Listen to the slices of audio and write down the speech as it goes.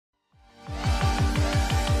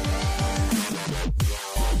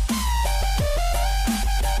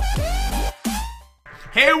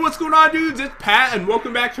Hey, what's going on, dudes? It's Pat, and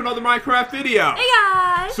welcome back to another Minecraft video. Hey,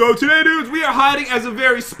 guys! So today, dudes, we are hiding as a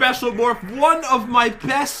very special morph, one of my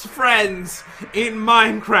best friends in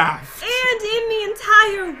Minecraft. And in the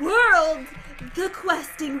entire world, the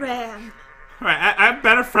questing ram. Alright, I have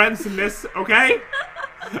better friends than this, okay?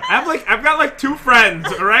 I've got like 2 friends,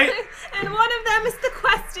 alright? And one of them is the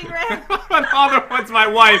questing ram. Another one's my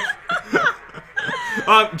wife.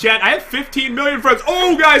 Jen, I have 15 million friends.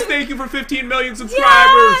 Oh, guys, thank you for 15 million subscribers.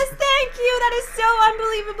 Yes, thank you. That is so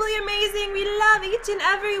unbelievably amazing. We love each and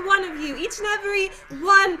every one of you. Each and every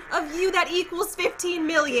one of you that equals 15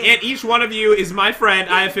 million. And each one of you is my friend.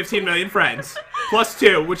 I have 15 million friends. Plus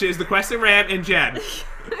 2, which is the questing ram and Jen.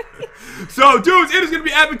 So, dudes, it is going to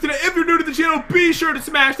be epic today. If you're new to the channel, be sure to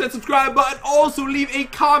smash that subscribe button. Also, leave a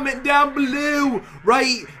comment down below.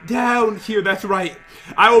 Right down here. That's right.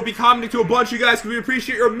 I will be commenting to a bunch of you guys because we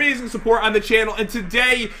appreciate your amazing support on the channel. And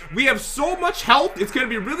today, we have so much health, it's going to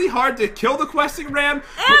be really hard to kill the questing ram.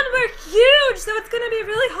 And we're huge, so it's going to be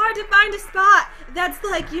really hard to find a spot that's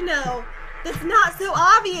like, you know, that's not so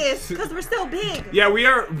obvious because we're so big. Yeah, we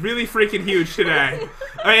are really freaking huge today.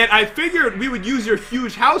 And I figured we would use your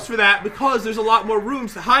huge house for that because there's a lot more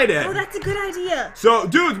rooms to hide in. Oh, that's a good idea. So,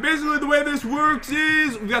 dudes, basically the way this works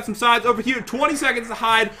is we've got some sides over here, 20 seconds to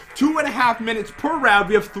hide, 2.5 minutes per round.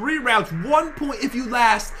 We have 3 rounds, 1 point if you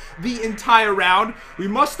last the entire round. We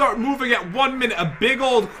must start moving at 1 minute. A big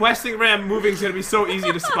old questing ram moving is going to be so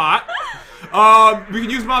easy to spot. We can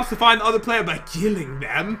use mobs to find the other player by killing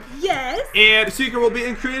them. Yes. And Secret will be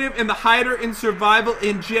in creative and the hider in survival.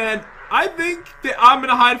 And Jen, I think that I'm going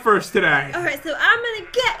to hide first today. Alright, so I'm going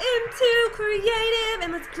to get into creative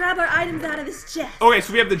and let's grab our items out of this chest. Okay,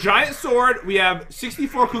 so we have the giant sword, we have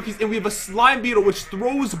 64 cookies, and we have a slime beetle which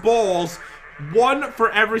throws balls. 1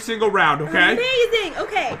 for every single round, okay? Amazing,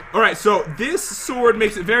 okay. Alright, so this sword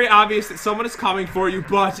makes it very obvious that someone is coming for you,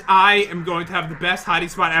 but I am going to have the best hiding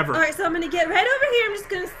spot ever. Alright, so I'm going to get right over here. I'm just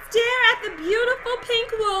going to stare at the beautiful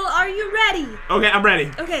pink wool. Are you ready? Okay, I'm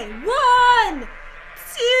ready. Okay, 1, 2,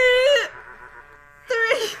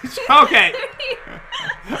 3. Okay.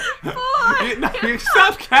 4. You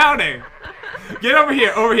stop counting. Get over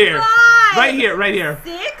here, over here. 5. Right here, right here.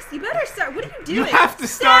 6. You better start. What are you doing? You have to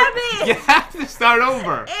start. 7. You have to start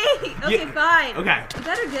over. 8. Okay, fine. Okay. You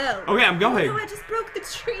better go. Okay, I'm going. Oh, no, I just broke the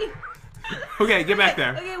tree. Okay, get back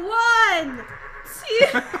there. Okay, 1,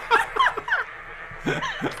 2.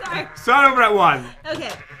 Sorry. Start over at 1.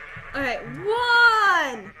 Okay. All right.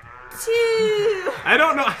 1, 2. I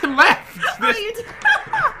don't know. I left. Oh, you did.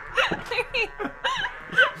 3,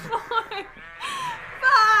 4,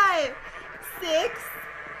 5, 6,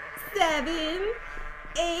 7,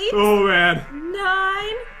 8. Oh man. 9,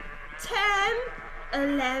 10,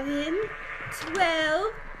 11,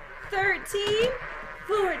 12, 13,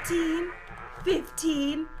 14,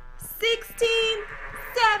 15, 16,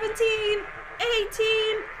 17,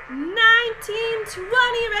 18, 19, 20.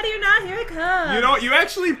 Ready or not, here it comes. You know, you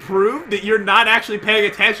actually proved that you're not actually paying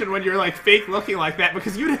attention when you're like fake looking like that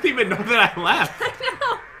because you didn't even know that I left. I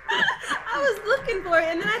know. I was looking for it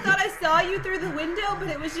and then I thought I saw you through the window, but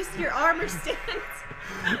it was just your armor stance.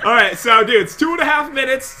 Alright, so dudes, 2.5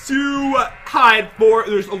 minutes to hide for.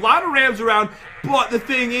 There's a lot of rams around, but the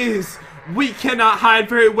thing is, we cannot hide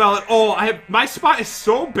very well at all. My spot is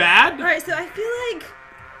so bad. Alright, so I feel like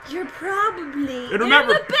you're probably And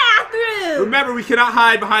remember, in the bathroom. Remember, we cannot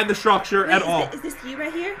hide behind the structure at all. Is this you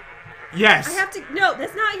right here? Yes. I have to. No,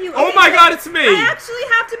 that's not you. Oh Okay, my so God, it's me. I actually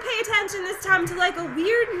have to pay attention this time to like a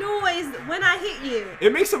weird noise when I hit you.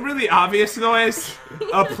 It makes a really obvious noise,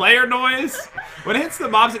 a player noise. When it hits the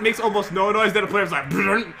mobs, it makes almost no noise. Then a player's like,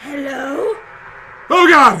 Hello? oh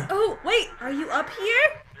God! Oh, wait, are you up here?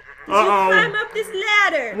 Did Uh-oh. you climb up this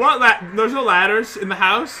ladder? What there's no ladders in the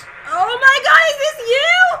house? Oh my God, is this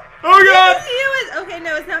you? Oh God! Is this you? Okay,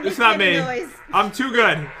 no, it's not me. It's not me. Noise. I'm too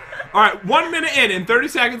good. Alright, 1 minute in 30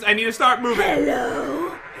 seconds, I need to start moving.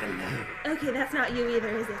 Hello? Okay, that's not you either,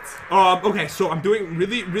 is it? Okay, so I'm doing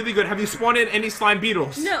really, really good. Have you spawned in any slime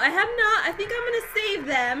beetles? No, I have not. I think I'm gonna save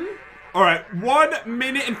them. Alright, 1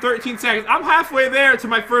 minute and 13 seconds. I'm halfway there to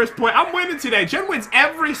my first point. I'm winning today. Jen wins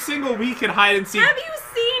every single week in hide and seek. Have you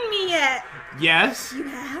seen me yet? Yes. You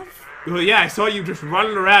have? Well, yeah, I saw you just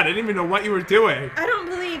running around. I didn't even know what you were doing. I don't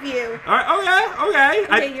believe you. Alright, okay.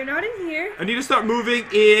 Okay, you're not in here. I need to start moving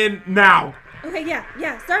in now. Okay,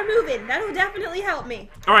 yeah, start moving. That'll definitely help me.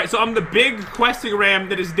 Alright, so I'm the big questing ram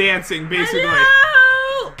that is dancing, basically.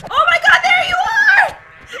 Hello! Oh my God, there you are!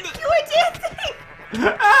 You are dancing!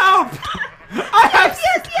 Help!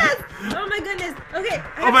 Yes! Oh my goodness. Okay.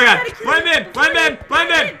 Oh my god. Blend in. Blend in. Blend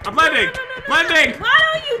in. I'm blending. Blending. Why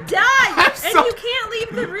don't you die? And so... you can't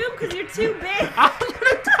leave the room because you're too big. I'm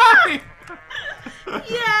gonna die.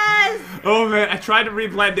 Yes. Oh man, I tried to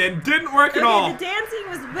re-blend in. Didn't work at all. The dancing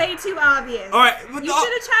was way too obvious. Alright. You should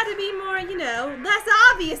have tried to be more, you know, less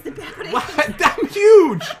obvious about it. What? I'm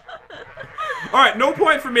huge. Alright, no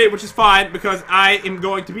point for me, which is fine because I am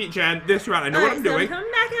going to beat Jen this round. I know what I'm doing. I'm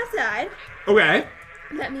coming back outside. Okay.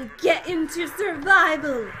 Let me get into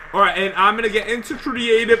survival. Alright, and I'm gonna get into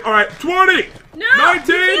creative. Alright, 20! No!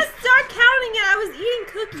 19! You can't start counting it. I was eating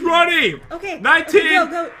cookies. 20! Okay. 19!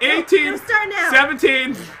 Okay, go, 18! Go start now.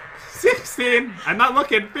 17! 16! I'm not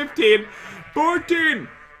looking. 15! 14!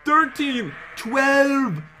 13!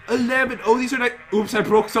 12! 11! Oh, these are like. Oops, I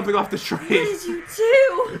broke something off the train. What did you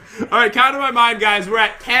do? Alright, count in my mind, guys. We're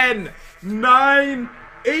at 10, 9,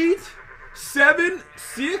 8, 7,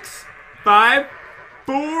 6, 5,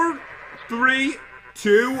 4, 3,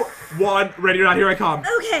 2, 1. Ready or not, here I come.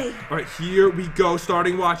 Okay. Alright, here we go.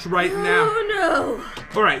 Starting watch right now. Oh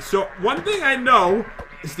no. Alright, so one thing I know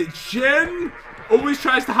is that Jen always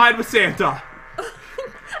tries to hide with Santa.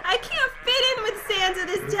 I can't fit in with Santa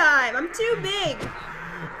this time. I'm too big.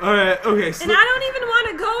 Alright, okay, so and I don't even want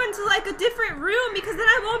to go into like a different room because then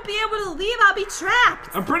I won't be able to leave. I'll be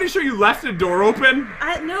trapped. I'm pretty sure you left the door open.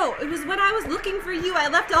 No, it was when I was looking for you. I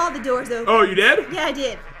left all the doors open. Oh, you did? Yeah, I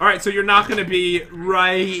did. Alright, so you're not going to be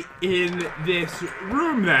right in this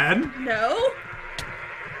room then? No.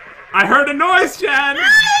 I heard a noise, Jen! No,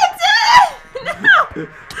 you did! No!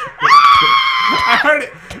 I heard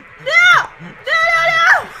it! No! No!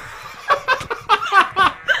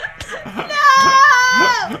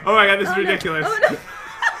 Oh my god, this is ridiculous. No. Oh,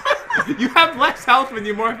 no. You have less health when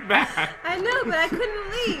you morph back. I know, but I couldn't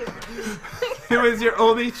leave. It was your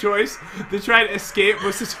only choice to try to escape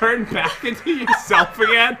was to turn back into yourself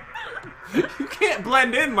again? You can't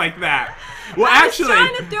blend in like that. Well, actually, I was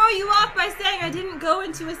trying to throw you off by saying I didn't go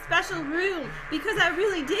into a special room because I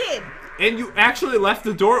really did. And you actually left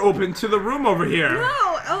the door open to the room over here. No.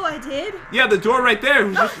 Oh, I did? Yeah, the door right there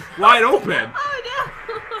was just wide open. Oh,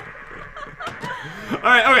 no.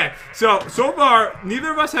 Alright, okay. So far,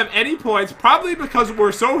 neither of us have any points, probably because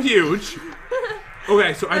we're so huge.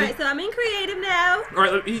 Okay, so Alright, so I'm in creative now.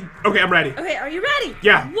 Alright, okay, I'm ready. Okay, are you ready?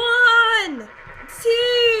 Yeah. 1,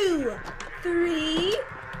 2, 3,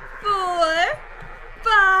 4,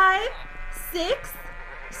 5, 6,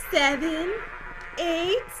 7,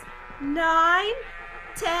 8, 9,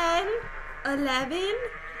 10, 11,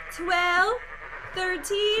 12,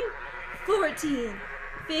 13, 14,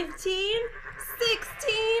 15,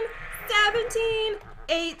 16, 17,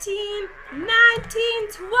 18, 19,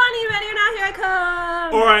 20. Ready or not? Here I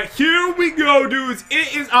come. Alright, here we go, dudes.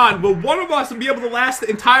 It is on. Will one of us be able to last the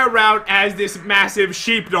entire round as this massive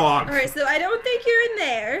sheepdog? Alright, so I don't think you're in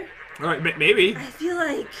there. Alright, maybe. I feel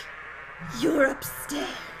like you're upstairs.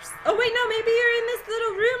 Oh, wait, no, maybe you're in this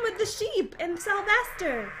little room with the sheep and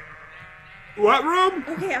Sylvester. What room?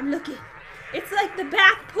 Okay, I'm looking. It's like the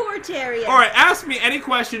back porch area. Alright, ask me any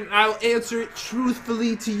question and I'll answer it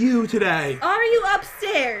truthfully to you today. Are you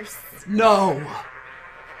upstairs? No.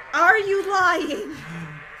 Are you lying?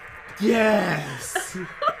 Yes.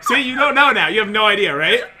 See, you don't know now. You have no idea,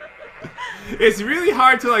 right? It's really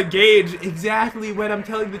hard to like gauge exactly when I'm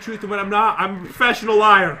telling the truth and when I'm not. I'm a professional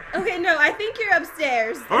liar. Okay, no, I think you're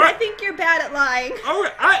upstairs. All right. I think you're bad at lying. Oh,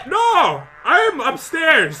 no, I'm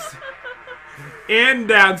upstairs and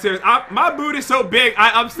downstairs. My boot is so big,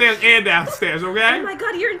 I upstairs and downstairs. Okay. Oh my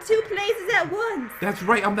god, you're in 2 places at once. That's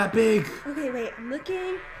right. I'm that big. Okay, wait. I'm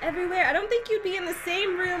looking everywhere. I don't think you'd be in the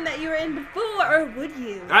same room that you were in before, or would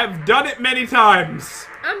you? I've done it many times.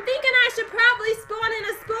 I'm thinking I should probably spawn in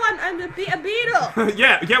a spawn. I'm a beetle.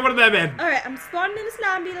 Yeah, get one of them in. All right, I'm spawning in a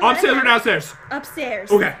slime beetle. Upstairs or downstairs?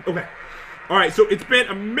 Upstairs. Okay. All right, so it's been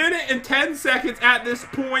 1 minute and 10 seconds at this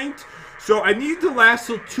point. So I need to last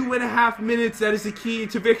till 2.5 minutes. That is the key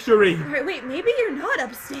to victory. All right, wait, maybe you're not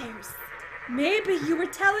upstairs. Maybe you were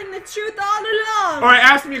telling the truth all along. All right,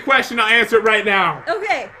 ask me a question. I'll answer it right now.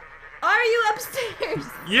 Okay, are you upstairs?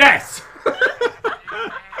 Yes. All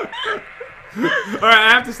right, I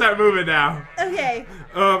have to start moving now. Okay.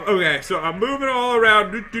 Okay, so I'm moving all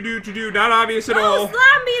around. Not obvious at all. Oh,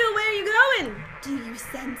 slime beetle, where are you going? Do you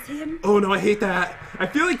sense him? Oh no, I hate that. I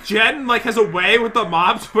feel like Jen like has a way with the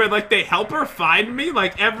mobs where like they help her find me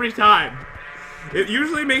like every time. It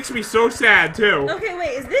usually makes me so sad too. Okay,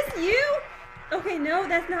 wait, is this you? Okay, no,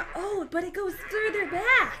 that's not. Oh, but it goes further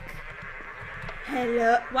back.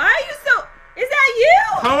 Hello. Why are you so? Is that you?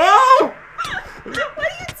 Hello? What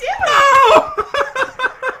are you doing?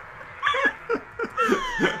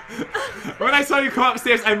 No! When I saw you come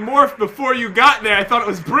upstairs, I morphed before you got there. I thought it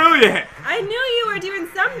was brilliant. I knew you were doing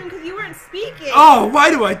something because you weren't speaking. Oh, why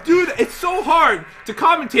do I do that? It's so hard to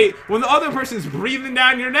commentate when the other person's breathing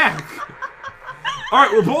down your neck.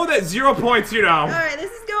 Alright, we're both at 0 points, you know. Alright,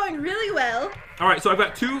 this is going really well. Alright, so I've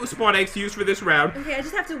got 2 spawn eggs to use for this round. Okay, I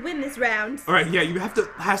just have to win this round. Alright, yeah, you have to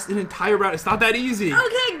last an entire round. It's not that easy.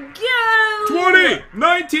 Okay, go! 20,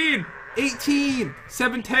 19, 18,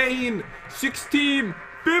 17, 16,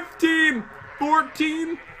 15,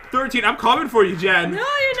 14, 13. I'm coming for you, Jen. No,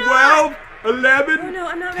 you're not. 12, 11, Oh no,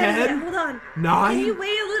 I'm not 10, ready yet. Hold on. 9, Can you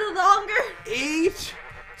wait a little longer? 8,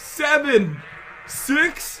 7,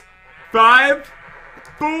 6, 5,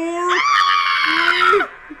 4, 3,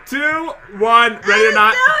 2, 1. Ready or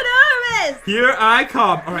not? I'm so nervous. Here I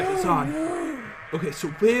come. All right, it's Oh, on. no. Okay, so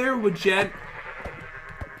where would Jen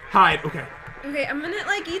hide? Okay. Okay, I'm gonna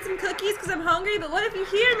like eat some cookies because I'm hungry, but what if you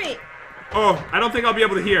hear me? Oh, I don't think I'll be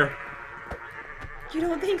able to hear. You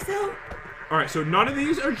don't think so? All right, so none of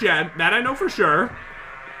these are Jen. That I know for sure.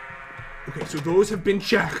 Okay, so those have been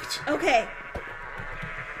checked. Okay.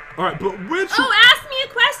 All right, but which... Oh, ask me a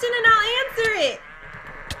question and I'll answer it.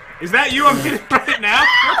 Is that you I'm hitting right now?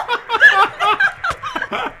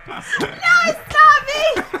 No, it's not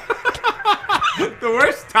me. The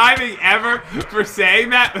worst timing ever for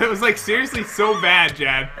saying that. It was like seriously so bad,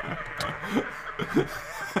 Jen.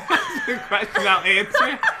 That's a question I'll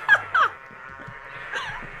answer.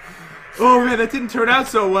 Oh man, that didn't turn out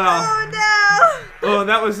so well. Oh no. Oh,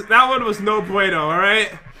 that one was no bueno,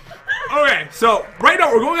 alright? Okay, so right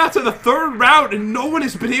now we're going out to the 3rd round and no one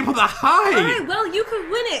has been able to hide. Alright, well you can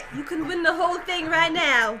win it. You can win the whole thing right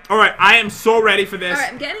now. Alright, I am so ready for this.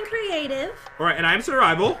 Alright, I'm getting creative. Alright, and I am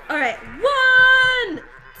survival. Alright, 1,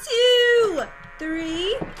 2,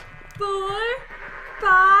 3, 4,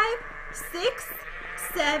 5, 6,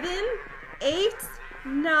 7, 8,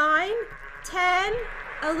 9, 10,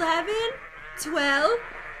 11, 12,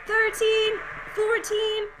 13,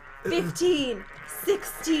 14, 15,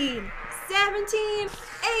 16, 17,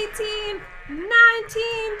 18, 19, 20.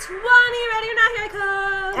 Ready or not, here I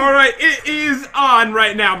come. Alright, it is on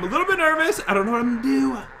right now. I'm a little bit nervous. I don't know what I'm gonna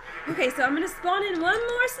do. Okay, so I'm gonna spawn in one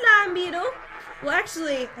more slime beetle. Well,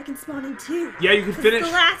 actually, I can spawn in 2. Yeah, you can finish. It's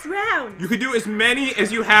the last round. You can do as many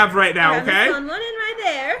as you have right now, I'm okay? gonna spawn one in right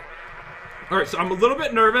there. Alright, so I'm a little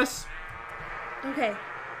bit nervous. Okay.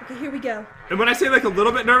 Okay, here we go. And when I say like a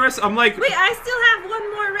little bit nervous, I'm like... Wait, I still have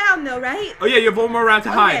one more round though, right? Oh yeah, you have one more round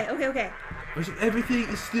to hide. Okay. So everything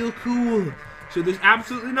is still cool. So there's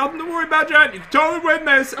absolutely nothing to worry about, John. You can totally win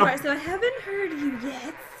this. Alright, so I haven't heard you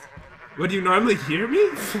yet. What, do you normally hear me?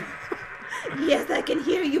 Yes, I can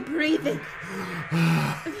hear you breathing.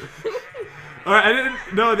 Alright, I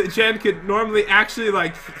didn't know that Jen could normally actually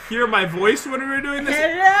like hear my voice when we were doing this.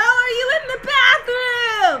 Hello, are you in the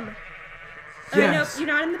bathroom? Yes. Nope,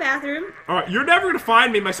 you're not in the bathroom. Alright, you're never gonna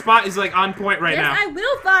find me. My spot is like on point right now. Yes, I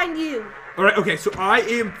will find you. Alright, okay, so I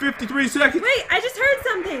am 53 seconds. Wait, I just heard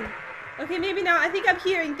something. Okay, maybe now. I think I'm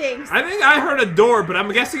hearing things. I think I heard a door, but I'm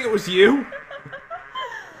guessing it was you.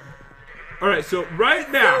 Alright, so right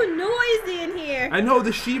now. So noisy in here. I know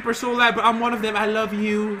the sheep are so loud, but I'm one of them. I love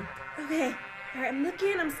you. Okay. Alright, I'm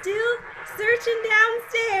looking. I'm still searching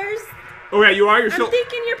downstairs. Okay, you are? You're still... I'm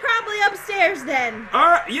thinking you're probably upstairs then.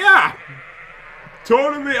 Alright, yeah.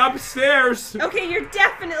 Totally upstairs. Okay, you're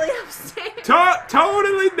definitely upstairs.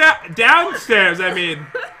 Totally downstairs, I mean.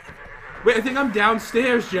 Wait, I think I'm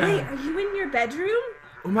downstairs, Jen. Wait, are you in your bedroom?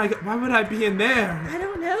 Oh my god, why would I be in there? I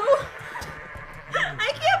don't know.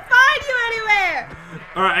 I can't find you anywhere.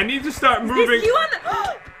 Alright, I need to start moving. Is you on the...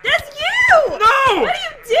 That's you! No! What are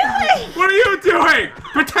you doing? What are you doing?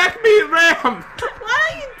 Protect me, Ram! Why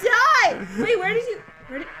don't you die? Wait,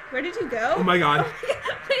 where did you go? Oh my god.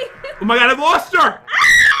 Wait. Oh my god, I lost her!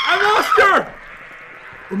 I lost her!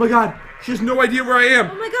 Oh my god, she has no idea where I am.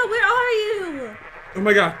 Oh my god, where are you? Oh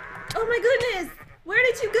my god. Oh my goodness. Where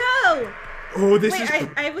did you go? Oh, this Wait, is...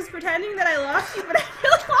 I was pretending that I lost you, but I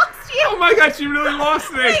really lost you. Oh my god, she really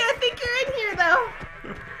lost me. Wait, I think you're in here though.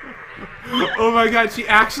 Oh my god, she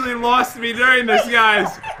actually lost me during this,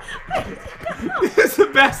 guys. This is the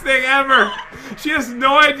best thing ever. She has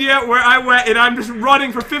no idea where I went, and I'm just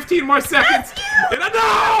running for 15 more seconds. That's you! And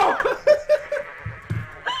no!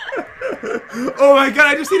 Oh my god,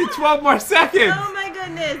 I just needed 12 more seconds. Oh my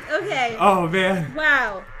goodness. Okay. Oh man.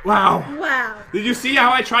 Wow. Wow. Wow. Did you see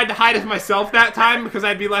how I tried to hide as myself that time because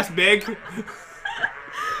I'd be less big?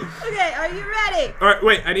 Okay, are you ready? Alright,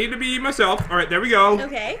 wait, I need to be myself. Alright, there we go.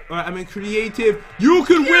 Okay. Alright, I'm in creative. You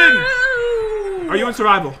can win! No! Are you in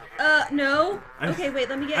survival? No. Okay, wait,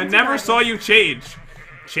 let me get I in never survival. saw you change.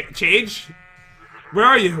 Change? Where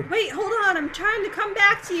are you? Wait, hold on. I'm trying to come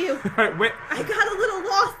back to you. Alright, wait. I got a little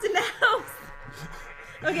lost in the house.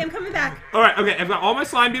 Okay, I'm coming back. Alright, okay. I've got all my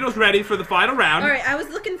slime beetles ready for the final round. Alright, I was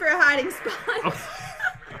looking for a hiding spot.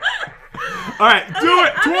 Alright, do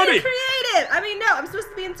it! 20! I'm in creative! I mean, no, I'm supposed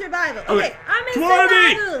to be in survival. Okay, I'm in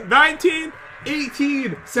 20, survival! 19,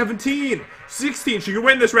 18, 17, 16. She can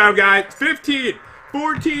win this round, guys. 15,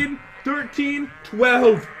 14, 13,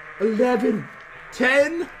 12, 11,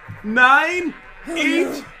 10, 9,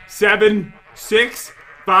 8, 7, 6,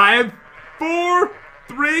 5, 4,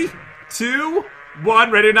 3, 2,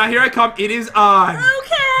 1. Ready or not? Here I come. It is on.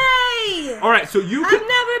 Okay! Alright, so you can... I've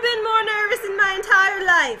never been more nervous in my entire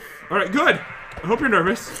life. Alright, good. I hope you're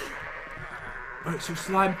nervous. Alright, so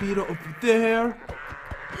slime beetle over there.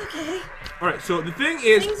 Okay. Alright, so the thing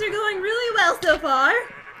is... Things are going really well so far.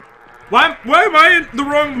 Why am I in the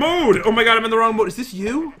wrong mode? Oh my god, I'm in the wrong mode. Is this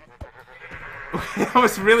you? Okay, that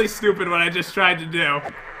was really stupid what I just tried to do.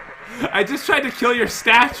 I just tried to kill your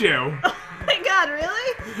statue. Oh my god,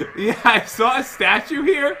 really? Yeah, I saw a statue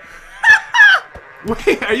here.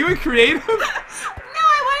 Wait, are you in creative? No,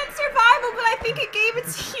 I wanted survival, but I think it gave it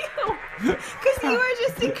to you. Because you were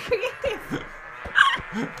just in creative.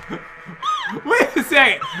 Wait a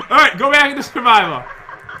second. Alright, go back into survival.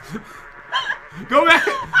 Go back.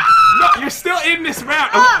 No, you're still in this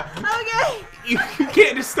round. Oh, okay. You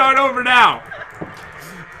can't just start over now.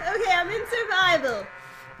 Okay, I'm in survival.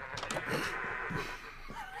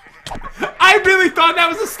 I really thought that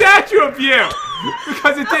was a statue of you.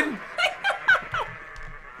 Because it didn't.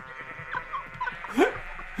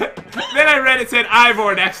 Then I read it said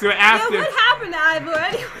Ivor next to it after. Yeah, what happened to Ivor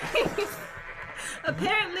anyways?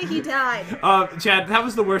 Apparently he died. Chad, that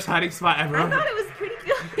was the worst hiding spot ever. I thought it was pretty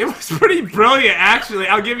good. It was pretty brilliant, actually.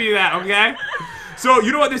 I'll give you that, okay? So,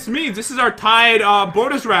 you know what this means? This is our tied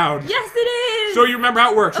bonus round. Yes, it is. So you remember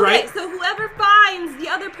how it works, right? Okay, so whoever finds the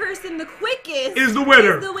other person the quickest is the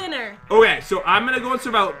winner. Is the winner. Okay, so I'm gonna go and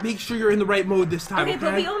survival. Make sure you're in the right mode this time, okay?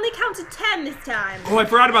 But we only count to 10 this time. Oh, I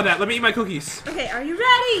forgot about that. Let me eat my cookies. Okay, are you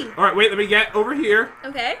ready? All right, wait. Let me get over here.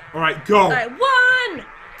 Okay. All right, go. All right, 1,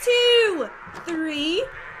 2, 3,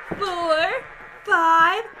 4,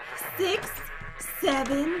 5, 6,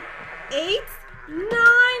 7, 8, 9,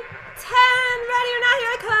 10. Ready or not,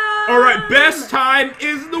 here I come. All right, best time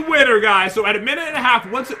is the winner, guys. So at 1.5 minutes,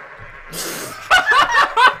 once it...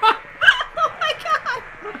 Oh my god.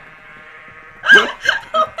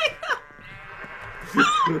 Oh my god.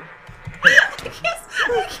 I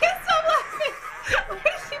can't stop laughing. Where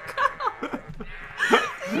did you go?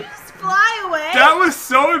 Did you just fly away? That was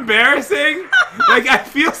so embarrassing. Like, I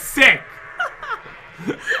feel sick.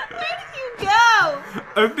 Where did you go?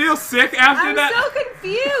 I feel sick after that. I'm so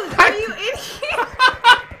confused. Are you in here?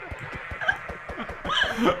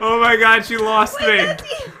 Oh my god, she lost me. That's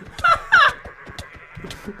you.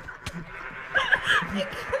 I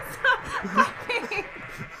can't stop laughing.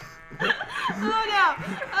 Oh no.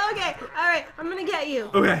 Okay. Alright. I'm gonna get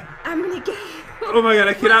you. Okay. I'm gonna get you. Oh my god,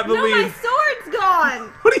 I cannot believe. No, my sword's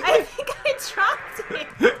gone. What do you I think I dropped it.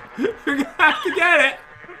 You're gonna have to get it.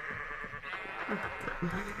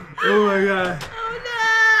 Oh my god. Oh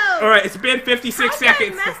no. Alright, it's been 56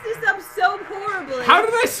 seconds. I messed this up so horribly. How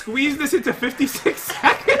did I squeeze this into 56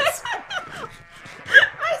 seconds?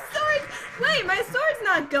 My sword. Wait, my sword's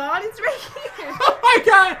not gone. It's right here. Oh my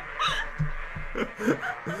god.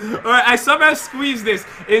 Alright, I somehow squeezed this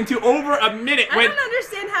into over a minute. I don't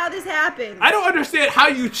understand how this happened. I don't understand how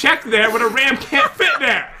you check there when a ram can't fit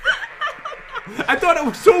there. I thought it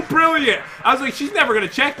was so brilliant. I was like, she's never gonna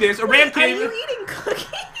check this. A ram can't. Are you eating cookies?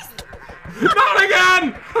 Not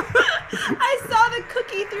again! I saw the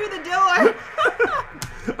cookie through the door.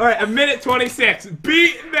 Alright, 1:26.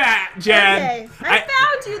 Beat that, Jen. Okay. I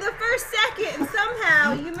found you the first second, and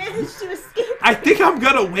somehow you managed to escape. I think I'm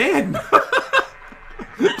gonna win.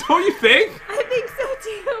 Don't you think? I think so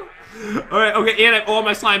too. Alright, okay, and I have all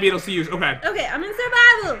my slime beetles to use. Okay. Okay, I'm in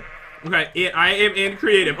survival. Okay, I am in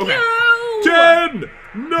creative. Okay. Go! 10,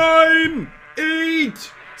 9,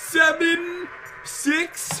 8, 7,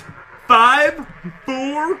 6, 5,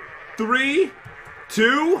 4, 3,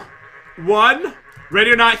 2, 1.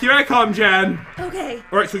 Ready or not, here I come, Jen. Okay.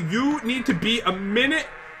 Alright, so you need to be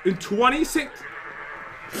 1:26.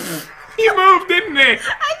 He moved, didn't he?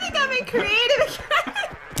 I think I'm in creative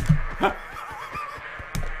again.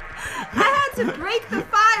 I had to break the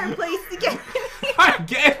fireplace to get in here. I'm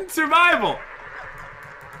getting survival.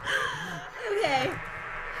 Okay.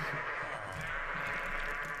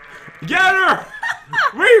 Get her!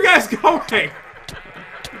 Where are you guys going?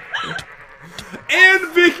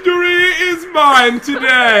 And victory is mine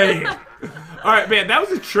today! Alright, man, that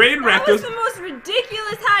was a train wreck. That was the most ridiculous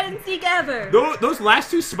ridiculous hide and seek ever. Those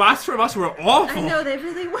last 2 spots from us were awful. I know, they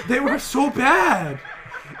really were. They were so bad.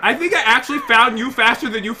 I think I actually found you faster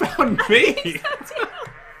than you found me. I think so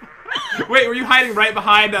too. Wait, were you hiding right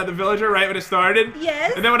behind the villager right when it started?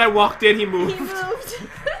 Yes. And then when I walked in, he moved. He moved.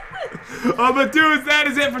 Oh, but dudes, that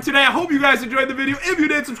is it for today. I hope you guys enjoyed the video. If you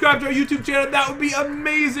did, subscribe to our YouTube channel. That would be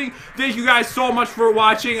amazing. Thank you guys so much for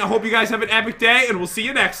watching. I hope you guys have an epic day, and we'll see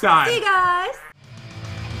you next time. See you guys.